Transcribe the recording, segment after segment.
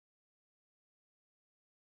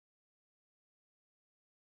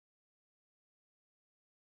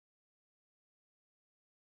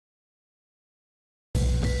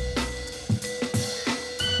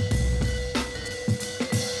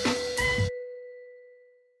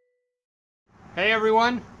Hey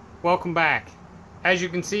everyone, welcome back. As you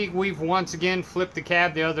can see, we've once again flipped the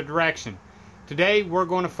cab the other direction. Today we're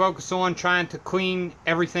going to focus on trying to clean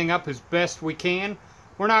everything up as best we can.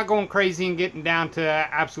 We're not going crazy and getting down to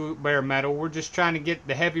absolute bare metal. We're just trying to get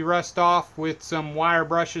the heavy rust off with some wire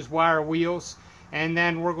brushes, wire wheels, and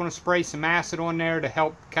then we're going to spray some acid on there to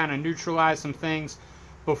help kind of neutralize some things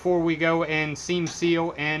before we go and seam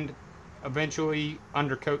seal and eventually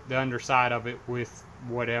undercoat the underside of it with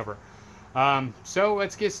whatever. So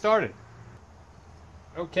let's get started.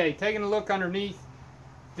 Okay, taking a look underneath,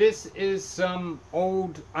 this is some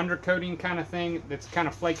old undercoating kind of thing that's kind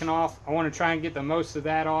of flaking off. I want to try and get the most of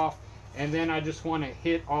that off, and then I just want to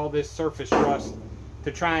hit all this surface rust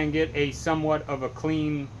to try and get a somewhat of a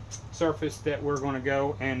clean surface that we're going to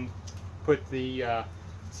go and put the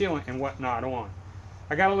sealant and whatnot on.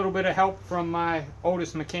 I got a little bit of help from my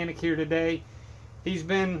oldest mechanic here today. He's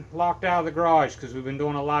been locked out of the garage because we've been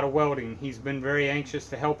doing a lot of welding. He's been very anxious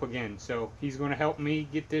to help again, so he's going to help me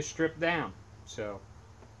get this stripped down. So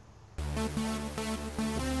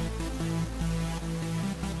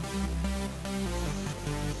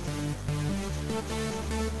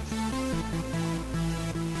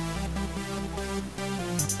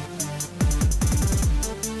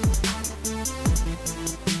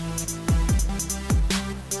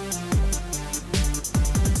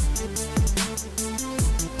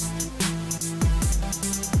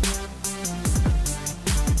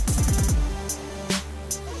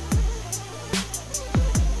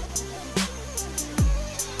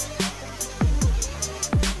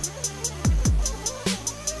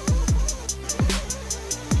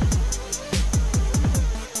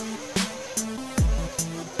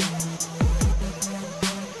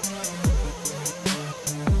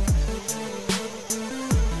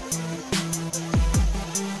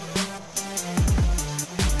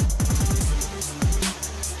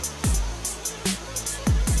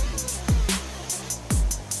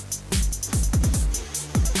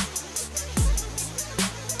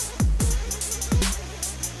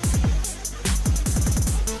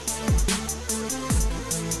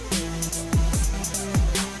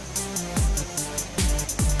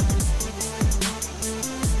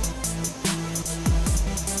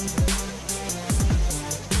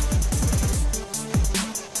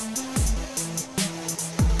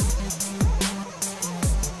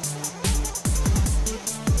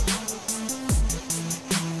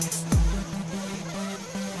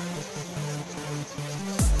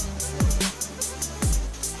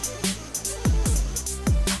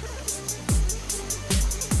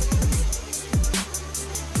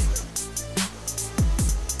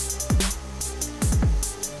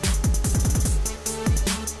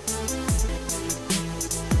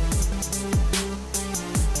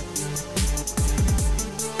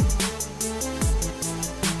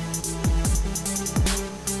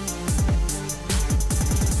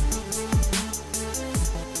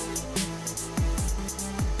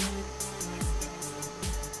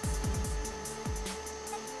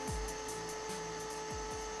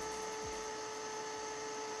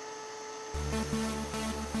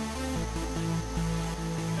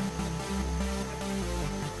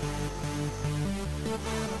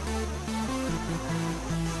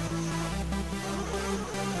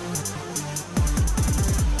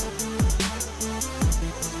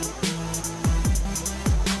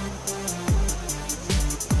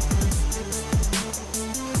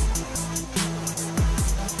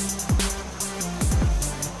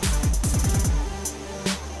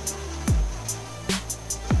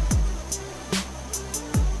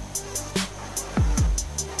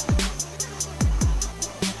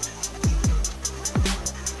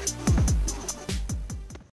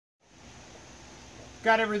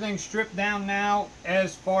got everything stripped down now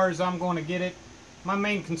as far as I'm going to get it. My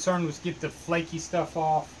main concern was get the flaky stuff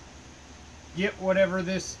off, get whatever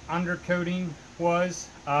this undercoating was.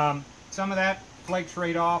 Some of that flakes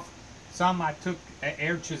right off. Some I took an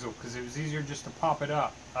air chisel because it was easier just to pop it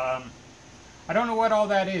up. I don't know what all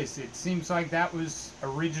that is. It seems like that was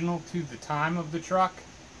original to the time of the truck,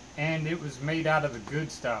 and it was made out of the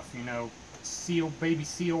good stuff, you know, baby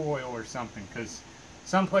seal oil or something, because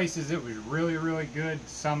some places it was really, really good,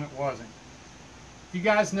 some it wasn't. If you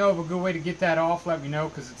guys know of a good way to get that off, let me know,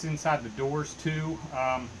 because it's inside the doors too.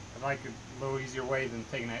 I like a little easier way than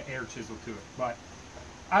taking an air chisel to it. But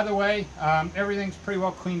either way, everything's pretty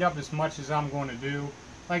well cleaned up as much as I'm going to do.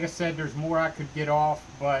 Like I said, there's more I could get off,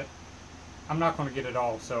 but I'm not going to get it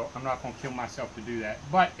all, so I'm not going to kill myself to do that.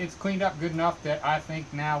 But it's cleaned up good enough that I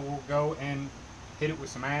think now we'll go and hit it with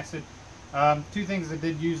some acid. Two things I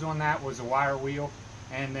did use on that was a wire wheel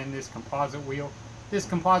and then this composite wheel. This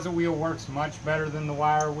composite wheel works much better than the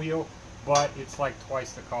wire wheel. but it's like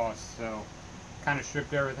twice the cost. So kind of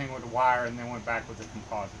stripped everything with the wire and then went back with the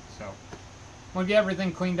composite. So we'll get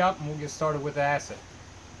everything cleaned up and we'll get started with the acid.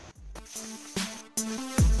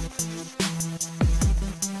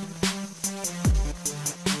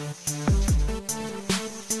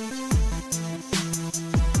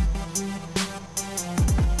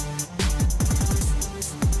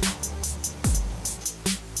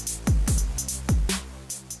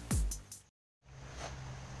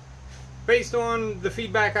 Based on the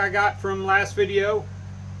feedback I got from last video,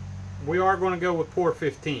 we are going to go with pour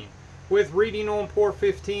 15. With reading on pour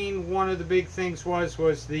 15, one of the big things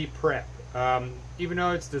was the prep. Even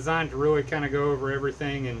though it's designed to really kind of go over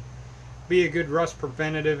everything and be a good rust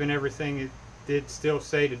preventative and everything, it did still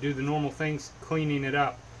say to do the normal things, cleaning it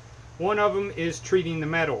up. One of them is treating the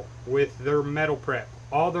metal with their metal prep.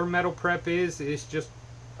 All their metal prep is just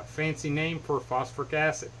a fancy name for phosphoric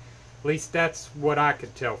acid. At least that's what I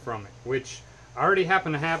could tell from it, which I already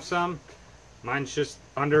happen to have some. Mine's just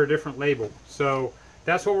under a different label. So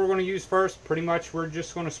that's what we're going to use first. Pretty much we're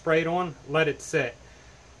just going to spray it on, let it set.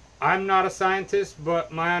 I'm not a scientist,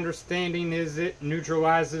 but my understanding is it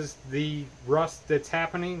neutralizes the rust that's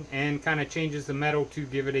happening and kind of changes the metal to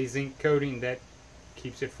give it a zinc coating that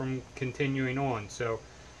keeps it from continuing on. So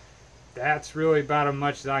that's really about as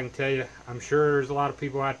much as I can tell you. I'm sure there's a lot of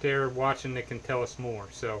people out there watching that can tell us more.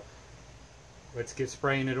 So let's get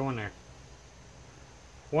spraying it on there.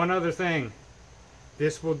 One other thing,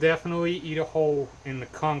 this will definitely eat a hole in the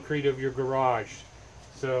concrete of your garage.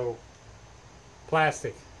 So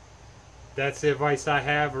plastic, that's the advice I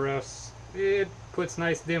have, or else it puts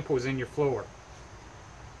nice dimples in your floor.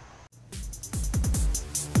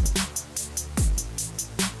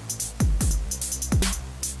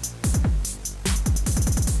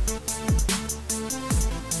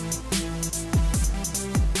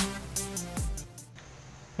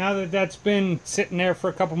 Now that that's been sitting there for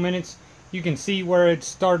a couple minutes, you can see where it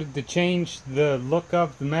started to change the look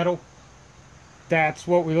of the metal. That's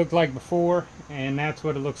what we looked like before, and that's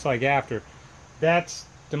what it looks like after. That's,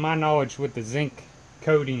 to my knowledge, what the zinc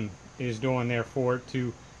coating is doing there for it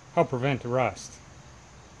to help prevent the rust.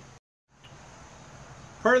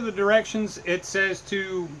 Per the directions, it says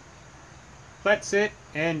to let sit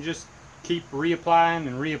and just keep reapplying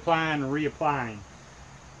and reapplying and reapplying.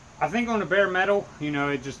 I think on the bare metal, you know,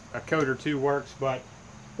 it just a coat or two works, but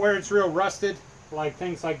where it's real rusted, like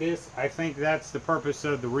things like this, I think that's the purpose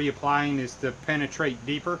of the reapplying, is to penetrate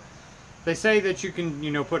deeper. They say that you can,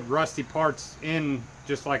 you know, put rusty parts in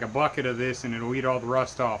just like a bucket of this and it'll eat all the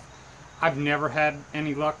rust off. I've never had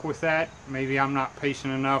any luck with that. Maybe I'm not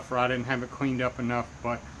patient enough or I didn't have it cleaned up enough,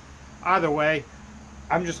 but either way,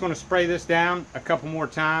 I'm just going to spray this down a couple more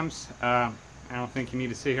times. I don't think you need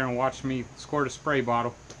to sit here and watch me squirt a spray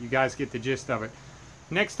bottle. You guys get the gist of it.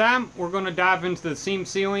 Next time, we're going to dive into the seam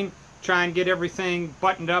sealing, try and get everything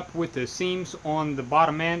buttoned up with the seams on the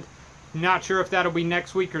bottom end. Not sure if that'll be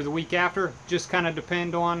next week or the week after. Just kind of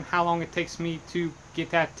depend on how long it takes me to get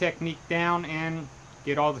that technique down and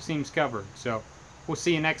get all the seams covered. So, we'll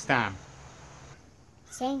see you next time.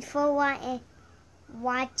 Thanks for watching.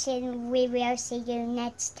 We will see you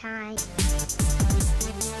next time.